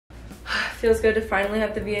Feels good to finally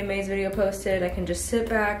have the VMAs video posted. I can just sit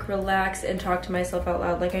back, relax, and talk to myself out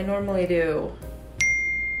loud like I normally do.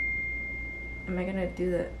 Am I gonna do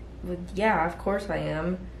that? Well, yeah, of course I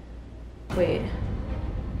am. Wait.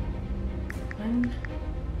 When?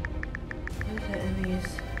 Where's the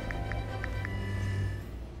Emmys?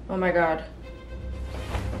 Oh my god.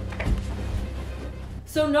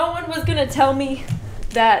 So no one was gonna tell me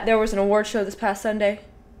that there was an award show this past Sunday.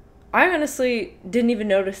 I honestly didn't even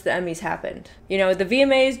notice the Emmys happened. You know, the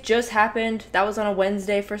VMAs just happened. That was on a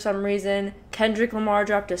Wednesday for some reason. Kendrick Lamar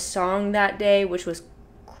dropped a song that day, which was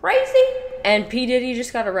crazy. And P. Diddy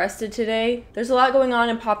just got arrested today. There's a lot going on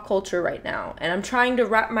in pop culture right now, and I'm trying to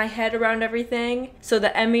wrap my head around everything. So the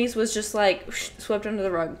Emmys was just like swept under the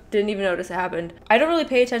rug. Didn't even notice it happened. I don't really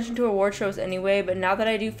pay attention to award shows anyway, but now that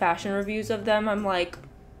I do fashion reviews of them, I'm like,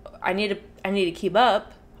 I need to keep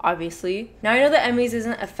up. Obviously. Now I know the Emmys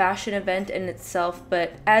isn't a fashion event in itself,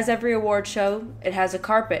 but as every award show, it has a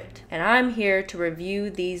carpet. And I'm here to review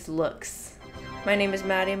these looks. My name is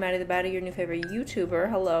Maddie the Baddie, your new favorite YouTuber.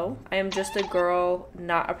 Hello. I am just a girl,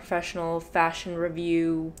 not a professional fashion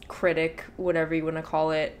review critic, whatever you want to call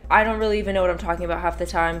it. I don't really even know what I'm talking about half the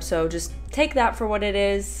time, so just take that for what it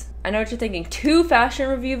is. I know what you're thinking. 2 fashion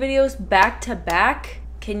review videos back to back?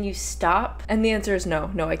 Can you stop? And the answer is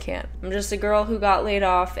no. No, I can't. I'm just a girl who got laid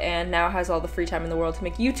off and now has all the free time in the world to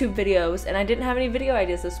make YouTube videos, and I didn't have any video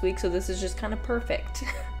ideas this week, so this is just kind of perfect.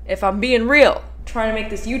 If I'm being real, I'm trying to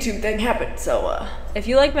make this YouTube thing happen. So if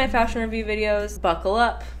you like my fashion review videos, buckle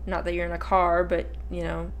up. Not that you're in a car, but you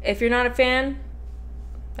know, if you're not a fan,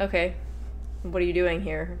 okay, what are you doing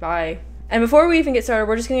here? Bye. And before we even get started,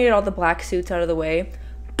 we're just gonna get all the black suits out of the way.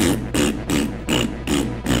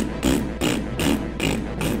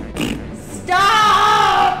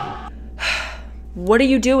 What are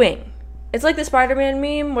you doing? It's like the Spider-Man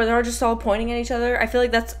meme where they're just all pointing at each other. I feel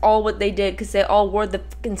like that's all what they did because they all wore the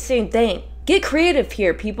fucking same thing. Get creative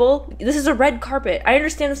here, people. This is a red carpet. I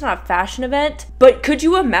understand it's not a fashion event, but could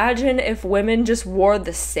you imagine if women just wore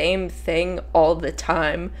the same thing all the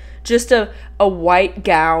time? Just a white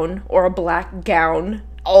gown or a black gown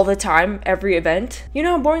all the time, every event. You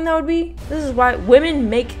know how boring that would be? This is why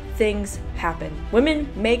women make things happen. Women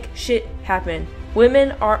make shit happen.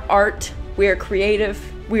 Women are art. We are creative.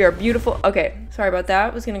 We are beautiful. Okay, sorry about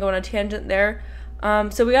that. I was gonna go on a tangent there.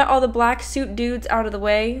 So we got all the black suit dudes out of the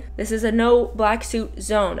way. This is a no black suit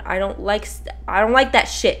zone. I don't like that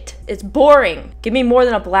shit. It's boring. Give me more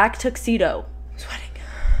than a black tuxedo. I'm sweating.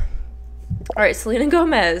 All right, Selena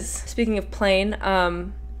Gomez. Speaking of plain,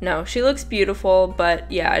 no, she looks beautiful,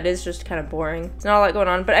 but yeah, it is just kind of boring. There's not a lot going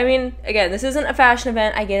on, but I mean, again, this isn't a fashion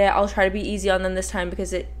event. I get it. I'll try to be easy on them this time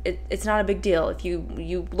because it's not a big deal. If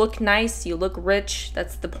you look nice, you look rich,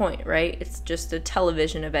 that's the point, right? It's just a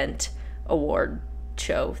television event award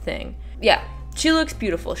show thing. Yeah, she looks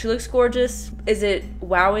beautiful. She looks gorgeous. Is it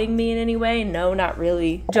wowing me in any way? No, not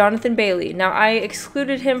really. Jonathan Bailey. Now, I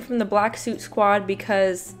excluded him from the black suit squad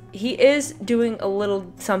because he is doing a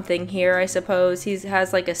little something here, I suppose. He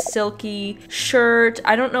has like a silky shirt.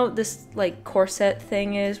 I don't know what this like corset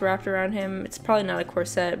thing is wrapped around him. It's probably not a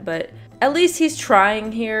corset, but at least he's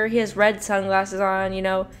trying here. He has red sunglasses on, you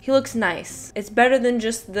know. He looks nice. It's better than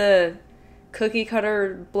just the cookie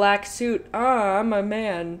cutter black suit. Ah, I'm a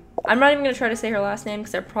man. I'm not even gonna try to say her last name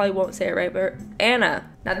because I probably won't say it right, but Anna.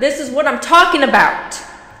 Now this is what I'm talking about.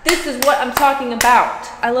 This is what I'm talking about.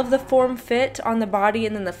 I love the form fit on the body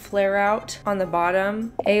and then the flare out on the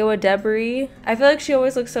bottom. Aowa Debris. I feel like she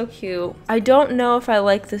always looks so cute. I don't know if I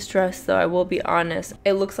like this dress though, I will be honest.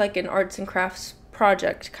 It looks like an arts and crafts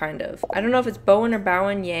project, kind of. I don't know if it's Bowen or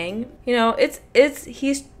Bowen Yang. You know,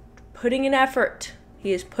 he's putting in effort.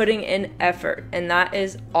 He is putting in effort, and that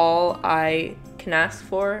is all I can ask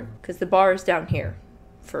for because the bar is down here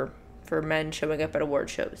for men showing up at award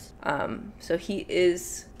shows. So he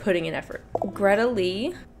is putting in effort. Greta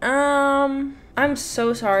Lee. I'm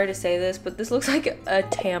so sorry to say this, but this looks like a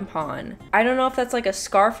tampon. I don't know if that's like a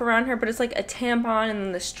scarf around her, but it's like a tampon and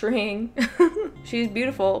then the string. She's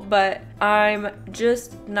beautiful, but I'm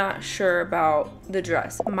just not sure about the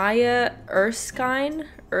dress. Maya Erskine.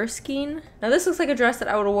 Now this looks like a dress that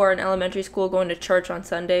I would have wore in elementary school going to church on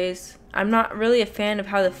Sundays. I'm not really a fan of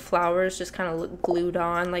how the flowers just kind of look glued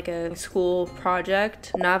on like a school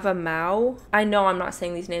project. Nava Mao. I know I'm not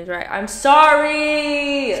saying these names right. I'm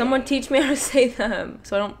sorry! Someone teach me how to say them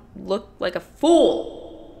so I don't look like a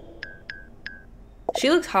fool. She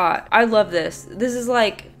looks hot. I love this. This is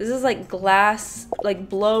like glass, like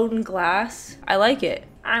blown glass. I like it.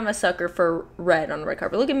 I'm a sucker for red on the red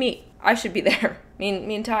carpet. Look at me. I should be there.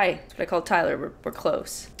 Me and Ty. That's what I call Tyler. We're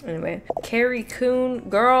close. Anyway, Carrie Coon,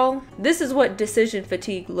 girl. This is what decision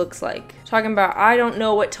fatigue looks like. Talking about I don't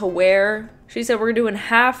know what to wear. She said we're doing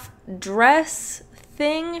half dress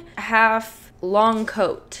thing, half long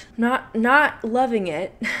coat. Not loving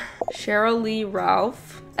it. Cheryl Lee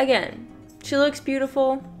Ralph. Again, she looks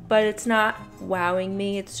beautiful, but it's not wowing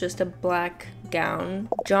me. It's just a black gown.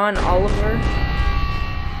 John Oliver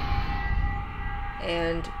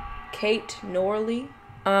and Kate Norley.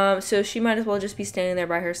 So she might as well just be standing there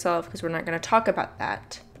by herself because we're not going to talk about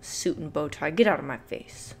that. Suit and bow tie. Get out of my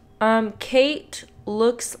face. Kate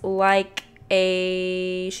looks like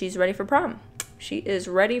she's ready for prom. She is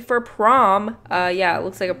ready for prom. Yeah, it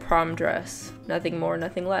looks like a prom dress. Nothing more,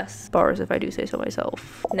 nothing less. Bars if I do say so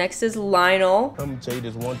myself. Next is Lionel. I'm gonna tell you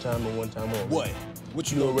this one time and one time only. What?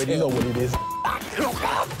 What You already know what it is.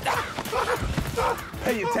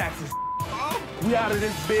 Pay your taxes. We out of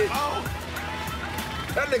this bitch.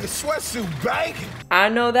 That nigga sweatsuit banging. I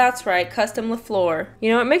know that's right, Custom LaFleur.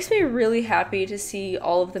 You know, it makes me really happy to see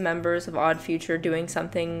all of the members of Odd Future doing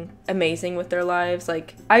something amazing with their lives.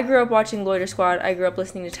 Like, I grew up watching Loiter Squad. I grew up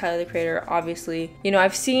listening to Tyler, the Creator, obviously. You know,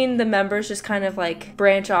 I've seen the members just kind of like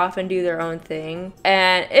branch off and do their own thing.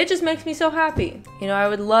 And it just makes me so happy. You know, I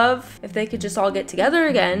would love if they could just all get together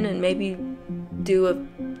again and maybe do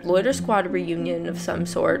a Loiter Squad reunion of some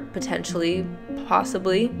sort, potentially,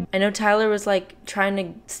 possibly. I know Tyler was like trying to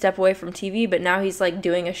step away from TV, but now he's like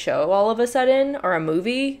doing a show all of a sudden, or a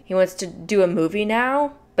movie. He wants to do a movie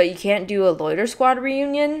now, but you can't do a Loiter Squad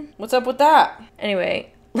reunion? What's up with that?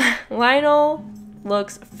 Anyway, Lionel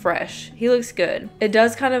looks fresh. He looks good. It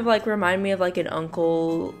does kind of like remind me of like an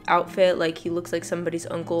uncle outfit. Like he looks like somebody's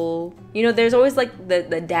uncle. You know, there's always like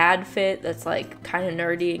the dad fit that's like kind of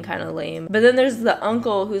nerdy and kind of lame. But then there's the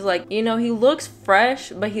uncle who's like, you know, he looks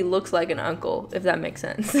fresh, but he looks like an uncle, if that makes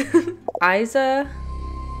sense. Isa.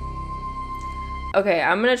 Okay,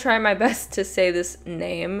 I'm gonna try my best to say this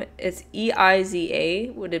name. It's E-I-Z-A.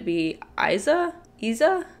 Would it be Isa?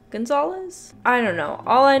 Isa? Gonzalez? I don't know.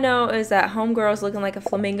 All I know is that homegirl's looking like a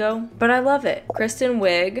flamingo, but I love it. Kristen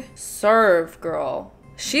Wiig, serve girl.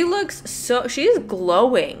 She looks she's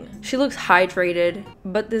glowing. She looks hydrated,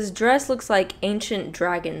 but this dress looks like ancient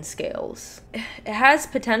dragon scales. It has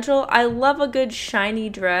potential. I love a good shiny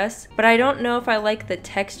dress, but I don't know if I like the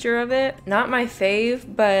texture of it. Not my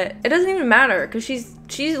fave, but it doesn't even matter because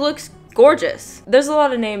she looks gorgeous. There's a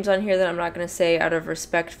lot of names on here that I'm not gonna say out of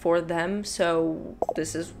respect for them, so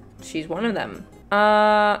she's one of them.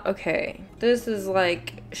 Okay. This is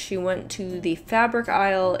like she went to the fabric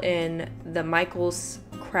aisle in the Michael's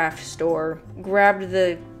craft store, grabbed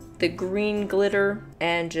the green glitter,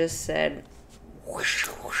 and just said,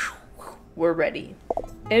 we're ready.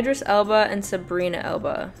 Idris Elba and Sabrina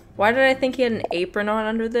Elba. Why did I think he had an apron on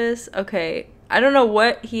under this? Okay. I don't know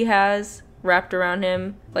what he has wrapped around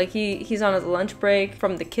him. Like he's on his lunch break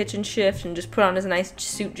from the kitchen shift and just put on his nice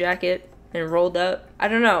suit jacket and rolled up. I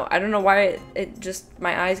don't know why it just,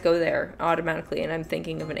 my eyes go there automatically and I'm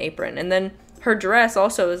thinking of an apron. And then her dress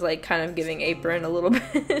also is like kind of giving apron a little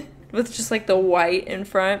bit with just like the white in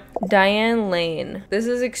front. Diane Lane. This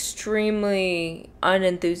is extremely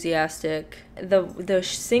unenthusiastic. The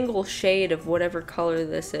single shade of whatever color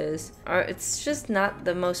this is, it's just not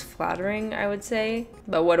the most flattering, I would say.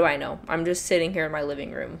 But what do I know? I'm just sitting here in my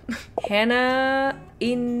living room. Hannah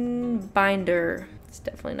Inbinder. It's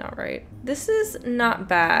definitely not right. This is not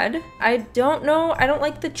bad. I don't know. I don't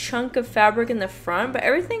like the chunk of fabric in the front, but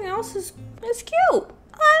everything else is cute.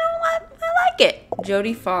 I like it.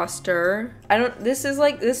 Jodie Foster.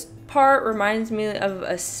 This part reminds me of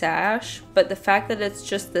a sash, but the fact that it's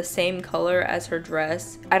just the same color as her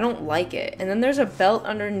dress, I don't like it. And then there's a belt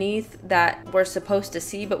underneath that we're supposed to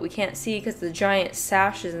see, but we can't see because the giant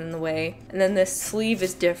sash is in the way. And then this sleeve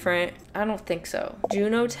is different. I don't think so.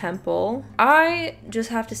 Juno Temple. I just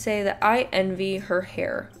have to say that I envy her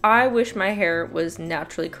hair. I wish my hair was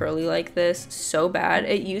naturally curly like this so bad.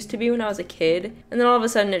 It used to be when I was a kid, and then all of a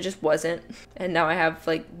sudden it just wasn't. And now I have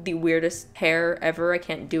like the weirdest hair ever. I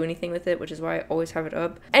can't do anything with it, which is why I always have it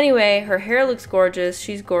up. Anyway, her hair looks gorgeous.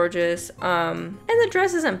 She's gorgeous. And the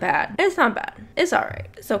dress isn't bad. It's not bad. It's all right.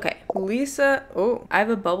 It's okay. Lisa. Oh, I have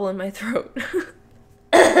a bubble in my throat.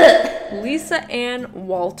 Lisa Ann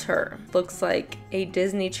Walter. Looks like a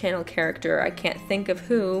Disney Channel character. I can't think of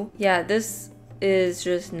who. Yeah, this is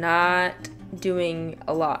just not doing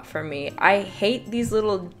a lot for me. I hate these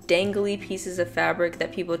little dangly pieces of fabric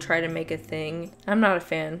that people try to make a thing. I'm not a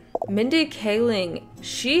fan. Mindy Kaling.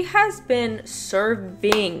 She has been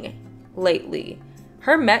serving lately.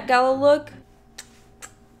 Her Met Gala look,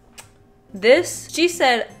 This, she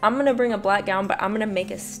said, I'm gonna bring a black gown, but I'm gonna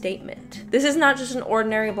make a statement. This is not just an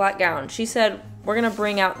ordinary black gown. She said, we're gonna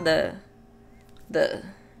bring out the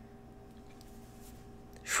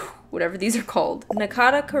whatever these are called.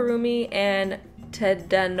 Nakata Kurumi and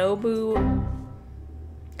Tadanobu.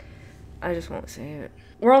 I just won't say it.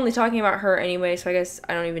 We're only talking about her anyway, so I guess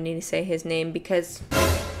I don't even need to say his name because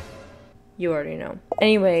you already know.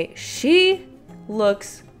 Anyway, she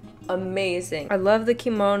looks amazing. I love the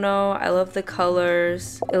kimono. I love the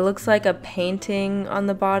colors. It looks like a painting on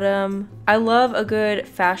the bottom. I love a good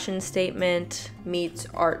fashion statement meets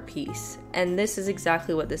art piece. And this is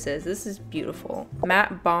exactly what this is. This is beautiful.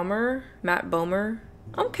 Matte Bomer.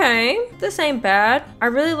 Okay, this ain't bad. I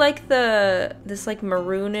really like this like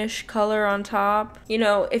maroonish color on top. You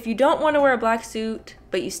know, if you don't want to wear a black suit,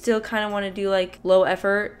 but you still kind of want to do like low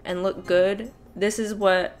effort and look good, this is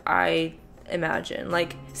what I imagine.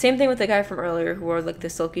 Like, same thing with the guy from earlier who wore like the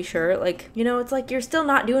silky shirt. Like, you know, it's like you're still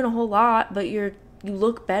not doing a whole lot, but you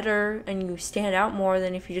look better and you stand out more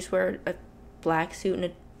than if you just wear a black suit and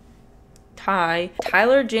a tie.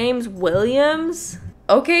 Tyler James Williams.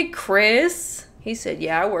 Okay, Chris. He said,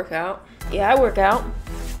 yeah, I work out. Yeah, I work out.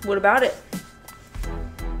 What about it?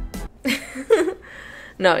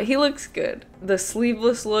 No, he looks good. The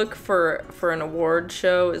sleeveless look for an award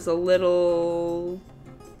show is a little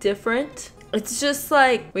different. It's just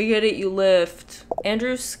like, we get it, you lift.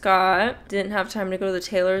 Andrew Scott didn't have time to go to the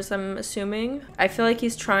tailors, I'm assuming. I feel like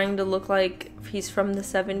he's trying to look like he's from the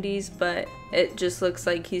 70s, but it just looks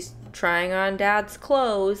like he's trying on dad's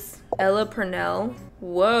clothes. Ella Purnell.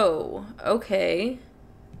 Whoa, okay.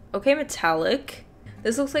 Okay, metallic.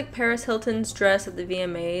 This looks like Paris Hilton's dress at the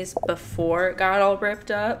VMAs before it got all ripped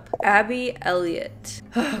up. Abby Elliott.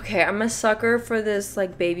 Okay, I'm a sucker for this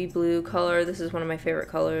like baby blue color. This is one of my favorite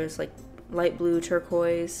colors, like light blue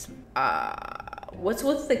turquoise. What's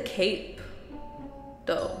with the cape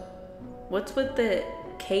though? What's with the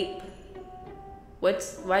cape?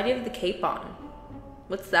 Why do you have the cape on?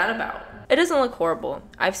 What's that about? It doesn't look horrible.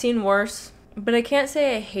 I've seen worse, but I can't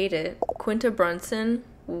say I hate it. Quinta Brunson.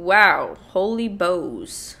 Wow, holy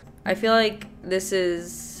bows. I feel like this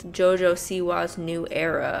is JoJo Siwa's new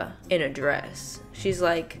era in a dress. She's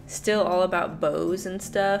like still all about bows and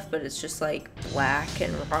stuff, but it's just like black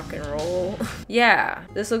and rock and roll. Yeah,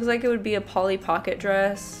 this looks like it would be a Polly Pocket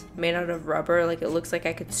dress made out of rubber. Like, it looks like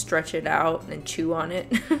I could stretch it out and chew on it.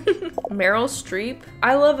 Meryl Streep.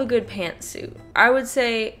 I love a good pantsuit. I would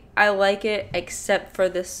say I like it except for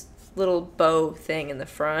this little bow thing in the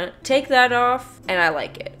front. Take that off and I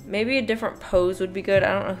like it. Maybe a different pose would be good.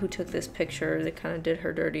 I don't know who took this picture. They kind of did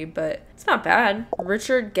her dirty, but it's not bad.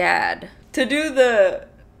 Richard Gadd. To do the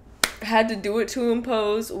had to do it to him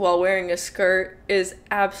pose while wearing a skirt is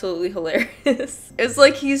absolutely hilarious. It's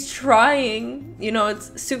like he's trying, you know,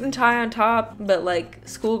 it's suit and tie on top, but like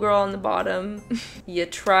schoolgirl on the bottom. You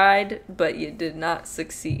tried, but you did not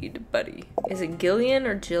succeed, buddy. Is it Gillian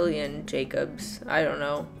or Jillian Jacobs? I don't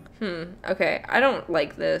know. Okay, I don't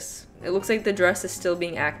like this. It looks like the dress is still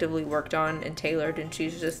being actively worked on and tailored, and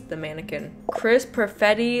she's just the mannequin. Chris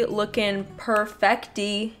Perfetti looking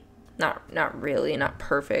perfecty. Not really, not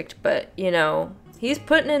perfect, but you know, he's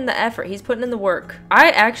putting in the effort. He's putting in the work.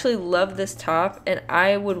 I actually love this top, and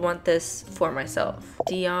I would want this for myself.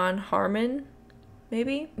 Dion Harmon,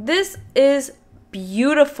 maybe? This is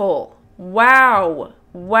beautiful. Wow.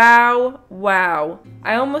 Wow, wow.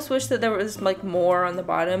 I almost wish that there was like more on the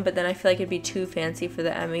bottom, but then I feel like it'd be too fancy for the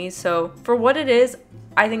Emmys. So for what it is,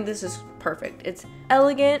 I think this is perfect. It's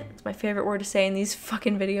elegant. It's my favorite word to say in these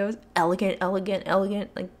fucking videos. Elegant, elegant,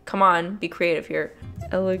 elegant. Like, come on, be creative here.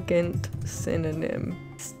 Elegant synonym.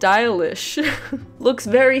 Stylish. Looks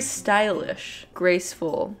very stylish.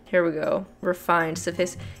 Graceful. Here we go. Refined,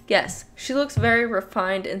 yes, she looks very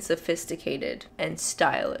refined and sophisticated and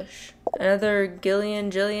stylish. Another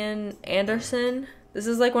Gillian Anderson. This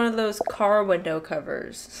is like one of those car window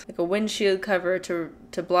covers. Like a windshield cover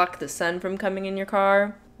to block the sun from coming in your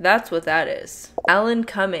car. That's what that is. Alan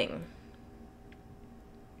Cumming.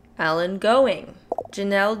 Alan Going.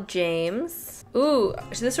 Janelle James. Ooh,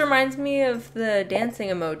 this reminds me of the dancing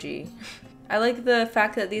emoji. I like the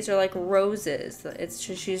fact that these are like roses.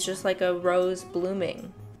 She's just like a rose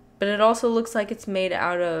blooming. But it also looks like it's made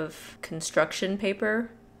out of construction paper.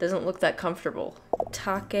 Doesn't look that comfortable.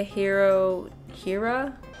 Takahiro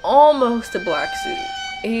Hira? Almost a black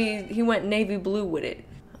suit. He went navy blue with it.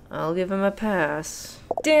 I'll give him a pass.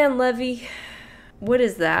 Dan Levy. What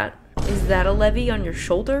is that? Is that a levy on your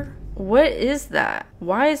shoulder? What is that?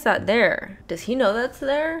 Why is that there? Does he know that's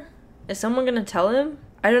there? Is someone gonna tell him?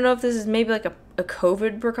 I don't know if this is maybe like a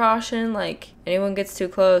COVID precaution. Like, anyone gets too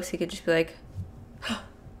close, he could just be like,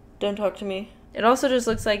 Don't talk to me. It also just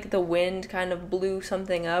looks like the wind kind of blew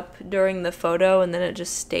something up during the photo and then it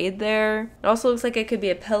just stayed there. It also looks like it could be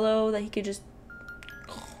a pillow that he could just...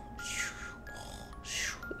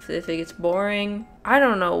 if it gets boring. I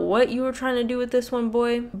don't know what you were trying to do with this one,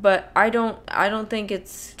 boy, but I don't think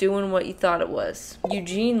it's doing what you thought it was.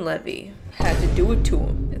 Eugene Levy had to do it to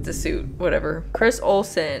him. It's a suit, whatever. Chris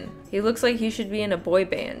Olsen. He looks like he should be in a boy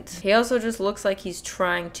band. He also just looks like he's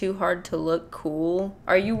trying too hard to look cool.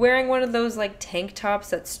 Are you wearing one of those like tank tops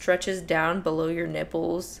that stretches down below your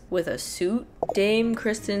nipples with a suit? Dame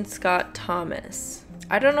Kristen Scott Thomas.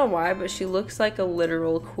 I don't know why, but she looks like a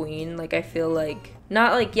literal queen. Like, I feel like,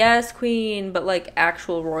 not like, yes, queen, but like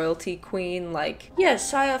actual royalty queen. Like, yes,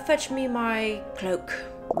 Sire, fetch me my cloak.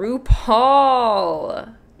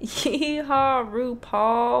 RuPaul. Yeehaw,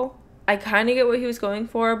 RuPaul. I kind of get what he was going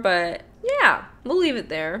for, but yeah, we'll leave it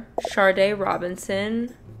there. Sharday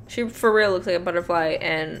Robinson. She for real looks like a butterfly,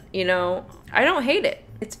 and you know, I don't hate it.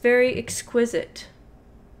 It's very exquisite.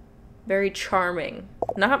 Very charming.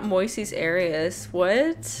 Not Moises Arias.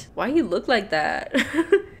 What? Why he look like that?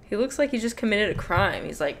 He looks like he just committed a crime.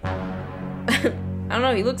 He's like, I don't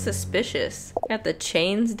know, he looks suspicious. Got the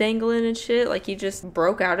chains dangling and shit, like he just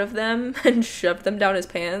broke out of them and shoved them down his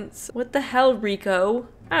pants. What the hell, Rico?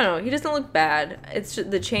 I don't know, he doesn't look bad. It's just,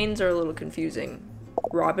 the chains are a little confusing.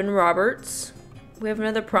 Robin Roberts. We have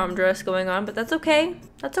another prom dress going on, but that's okay.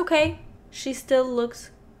 That's okay. She still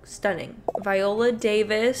looks stunning. Viola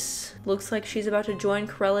Davis. Looks like she's about to join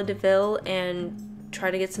Cruella de Vil and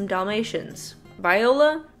try to get some Dalmatians.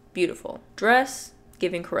 Viola, beautiful. Dress,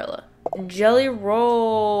 giving Cruella. Jelly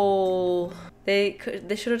Roll. They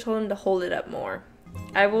should have told him to hold it up more.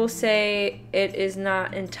 I will say it is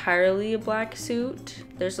not entirely a black suit.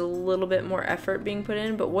 There's a little bit more effort being put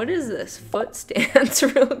in, but what is this foot stance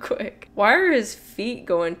real quick? Why are his feet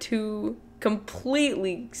going two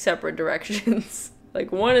completely separate directions?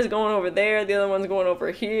 Like one is going over there, the other one's going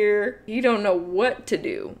over here. You don't know what to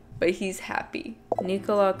do, but he's happy.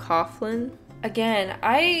 Nicola Coughlan. Again,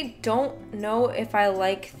 I don't know if I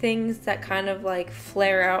like things that kind of like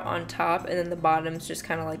flare out on top and then the bottom's just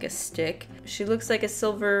kind of like a stick. She looks like a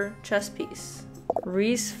silver chess piece.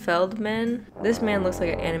 Reese Feldman. This man looks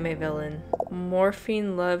like an anime villain.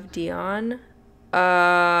 Morphine Love Dion.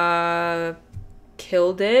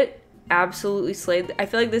 Killed it. Absolutely slayed. I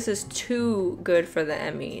feel like this is too good for the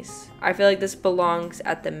Emmys. I feel like this belongs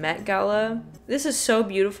at the Met Gala. This is so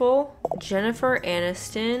beautiful. Jennifer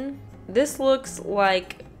Aniston. This looks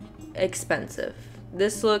like expensive.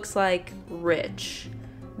 This looks like rich.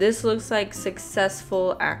 This looks like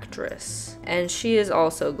successful actress. And she is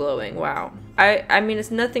also glowing. Wow. I mean,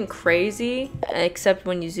 it's nothing crazy, except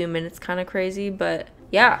when you zoom in, it's kind of crazy. But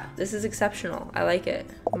yeah, this is exceptional. I like it.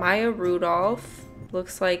 Maya Rudolph.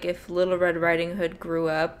 Looks like if Little Red Riding Hood grew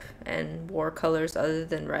up and wore colors other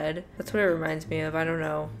than red. That's what it reminds me of. I don't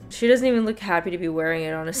know. She doesn't even look happy to be wearing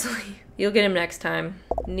it, honestly. You'll get him next time.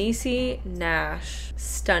 Niecy Nash.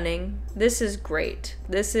 Stunning. This is great.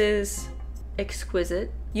 This is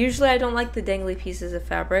exquisite. Usually I don't like the dangly pieces of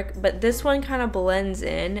fabric, but this one kind of blends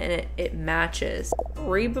in and it matches.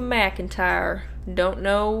 Reba McEntire. Don't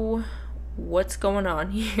know what's going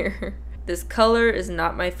on here. This color is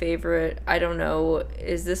not my favorite. I don't know.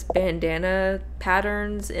 Is this bandana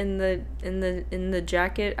patterns in the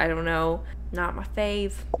jacket? I don't know. Not my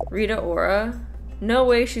fave. Rita Ora. No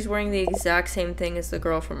way she's wearing the exact same thing as the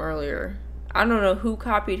girl from earlier. I don't know who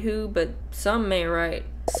copied who, but some may write.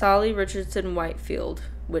 Solly Richardson Whitfield.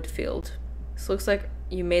 This looks like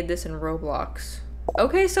you made this in Roblox.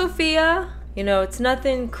 Okay, Sophia. You know, it's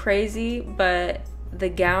nothing crazy, but the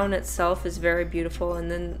gown itself is very beautiful, and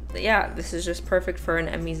then yeah, this is just perfect for an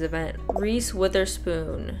Emmys event. Reese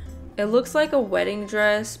Witherspoon. It looks like a wedding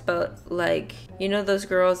dress, but like, you know those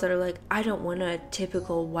girls that are like, I don't want a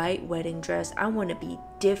typical white wedding dress, I want to be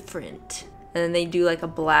different. And then they do like a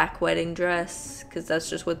black wedding dress because that's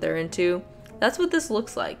just what they're into. That's what this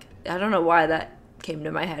looks like. I don't know why that came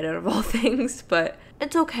to my head out of all things, but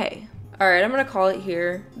it's okay. All right, I'm gonna call it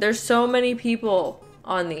here. There's so many people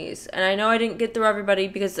on these, and I know I didn't get through everybody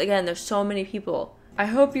because again, there's so many people. I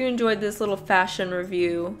hope you enjoyed this little fashion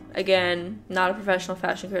review. Again, not a professional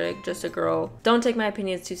fashion critic, just a girl. Don't take my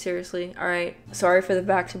opinions too seriously, alright? Sorry for the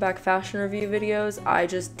back-to-back fashion review videos. I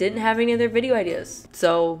just didn't have any other video ideas.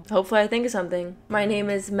 So, hopefully I think of something. My name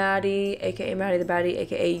is Maddie, aka Maddie the Baddie,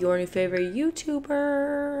 aka your new favorite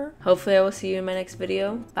YouTuber. Hopefully I will see you in my next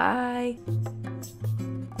video. Bye!